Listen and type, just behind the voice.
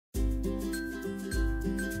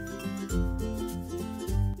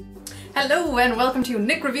Hello and welcome to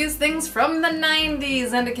Nik Reviews Things from the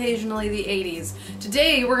 90s and occasionally the 80s.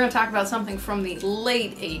 Today we're going to talk about something from the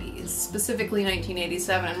late 80s, specifically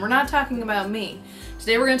 1987, and we're not talking about me.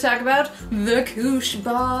 Today we're going to talk about the Koosh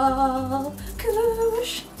ball.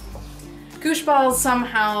 Koosh! Koosh balls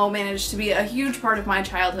somehow managed to be a huge part of my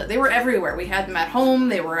childhood. They were everywhere. We had them at home,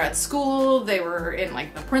 they were at school, they were in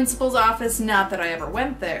like the principal's office, not that I ever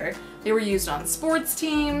went there. They were used on sports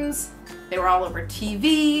teams. They were all over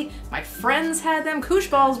TV, my friends had them. Koosh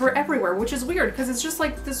balls were everywhere, which is weird because it's just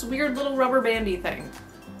like this weird little rubber bandy thing.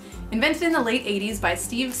 Invented in the late 80s by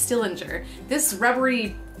Steve Stillinger, this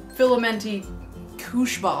rubbery, filamenty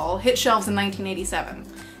Koosh ball hit shelves in 1987.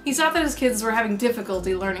 He saw that his kids were having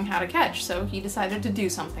difficulty learning how to catch, so he decided to do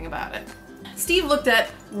something about it. Steve looked at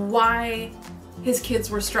why his kids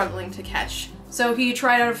were struggling to catch. So he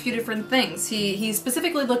tried out a few different things. He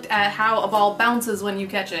specifically looked at how a ball bounces when you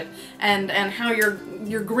catch it and how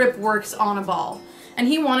your grip works on a ball. And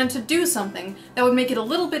he wanted to do something that would make it a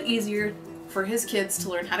little bit easier for his kids to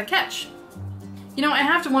learn how to catch. You know, I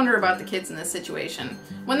have to wonder about the kids in this situation.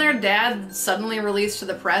 When their dad suddenly released to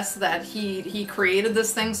the press that he created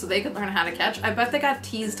this thing so they could learn how to catch, I bet they got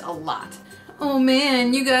teased a lot. Oh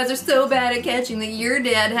man, you guys are so bad at catching that your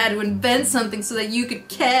dad had to invent something so that you could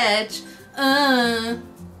catch. Kids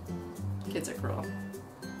are cruel.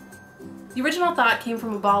 The original thought came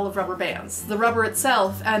from a ball of rubber bands. The rubber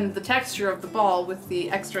itself and the texture of the ball with the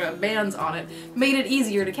extra bands on it made it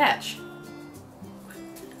easier to catch.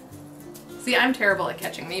 See, I'm terrible at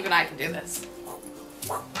catching. Even I can do this.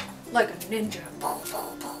 Like a ninja.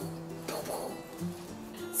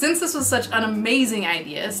 Since this was such an amazing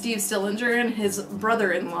idea, Steve Stillinger and his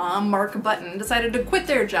brother-in-law, Mark Button, decided to quit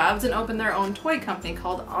their jobs and open their own toy company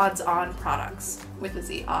called Odds On Products. With a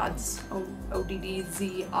Z, Odds.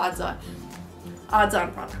 O-D-D-Z, Odds On. Odds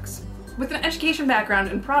On Products. With an education background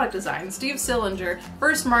in product design, Steve Stillinger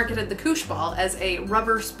first marketed the Koosh ball as a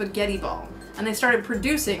rubber spaghetti ball, and they started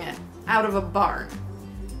producing it out of a barn.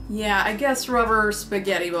 Yeah, I guess rubber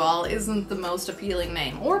spaghetti ball isn't the most appealing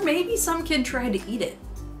name. Or maybe some kid tried to eat it.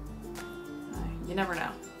 You never know.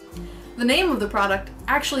 The name of the product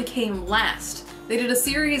actually came last. They did a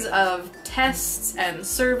series of tests and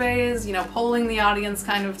surveys, you know, polling the audience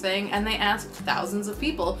kind of thing, and they asked thousands of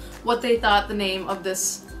people what they thought the name of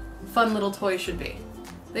this fun little toy should be.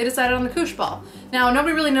 They decided on the Koosh ball. Now,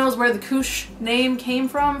 nobody really knows where the Koosh name came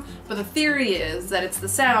from, but the theory is that it's the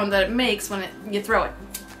sound that it makes when you throw it.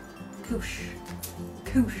 Koosh,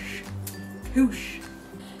 Koosh, Koosh.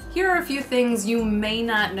 Here are a few things you may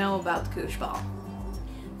not know about the Koosh ball.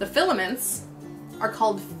 The filaments are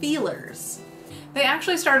called feelers. They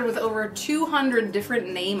actually started with over 200 different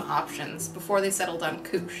name options before they settled on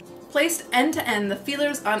Koosh. Placed end to end, the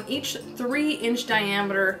feelers on each 3-inch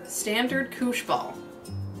diameter standard Koosh ball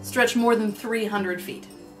stretch more than 300 feet.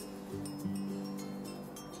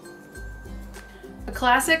 A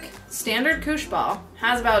classic standard Koosh ball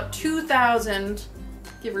has about 2,000,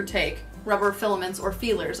 give or take, rubber filaments or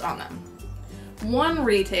feelers on them. One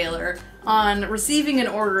retailer, on receiving an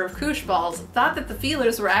order of Koosh balls, thought that the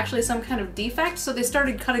feelers were actually some kind of defect, so they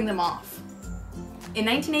started cutting them off. In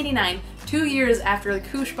 1989, 2 years after the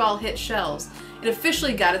Koosh ball hit shelves, it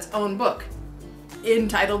officially got its own book,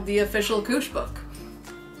 entitled The Official Koosh Book.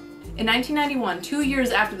 In 1991, 2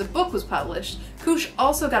 years after the book was published, Koosh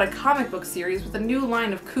also got a comic book series with a new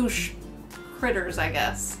line of Koosh critters, I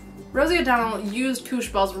guess. Rosie O'Donnell used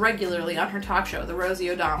Koosh balls regularly on her talk show, The Rosie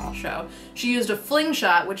O'Donnell Show. She used a fling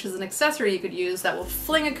shot, which is an accessory you could use that will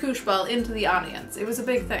fling a Koosh ball into the audience. It was a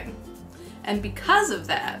big thing. And because of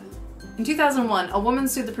that, in 2001, a woman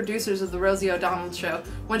sued the producers of The Rosie O'Donnell Show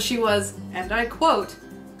when she was, and I quote,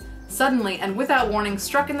 suddenly and without warning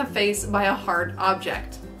struck in the face by a hard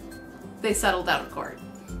object. They settled out of court.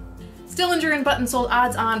 Stillinger and Button sold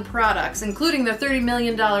Odds On products, including their $30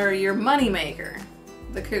 million a year moneymaker,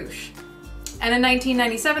 the Koosh. And in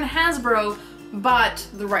 1997, Hasbro bought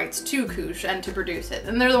the rights to Koosh and to produce it,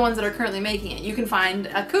 and they're the ones that are currently making it. You can find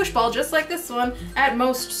a Koosh ball just like this one at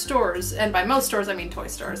most stores, and by most stores I mean toy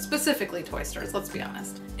stores, specifically toy stores, let's be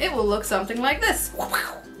honest. It will look something like this.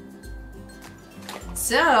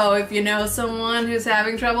 So, if you know someone who's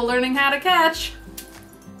having trouble learning how to catch,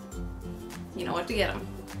 you know what to get them.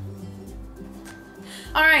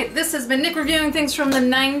 Alright, this has been Nik reviewing things from the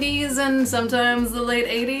 90s and sometimes the late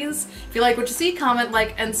 80s. If you like what you see, comment,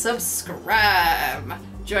 like, and subscribe.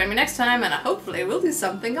 Join me next time and hopefully we'll do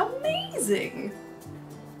something amazing.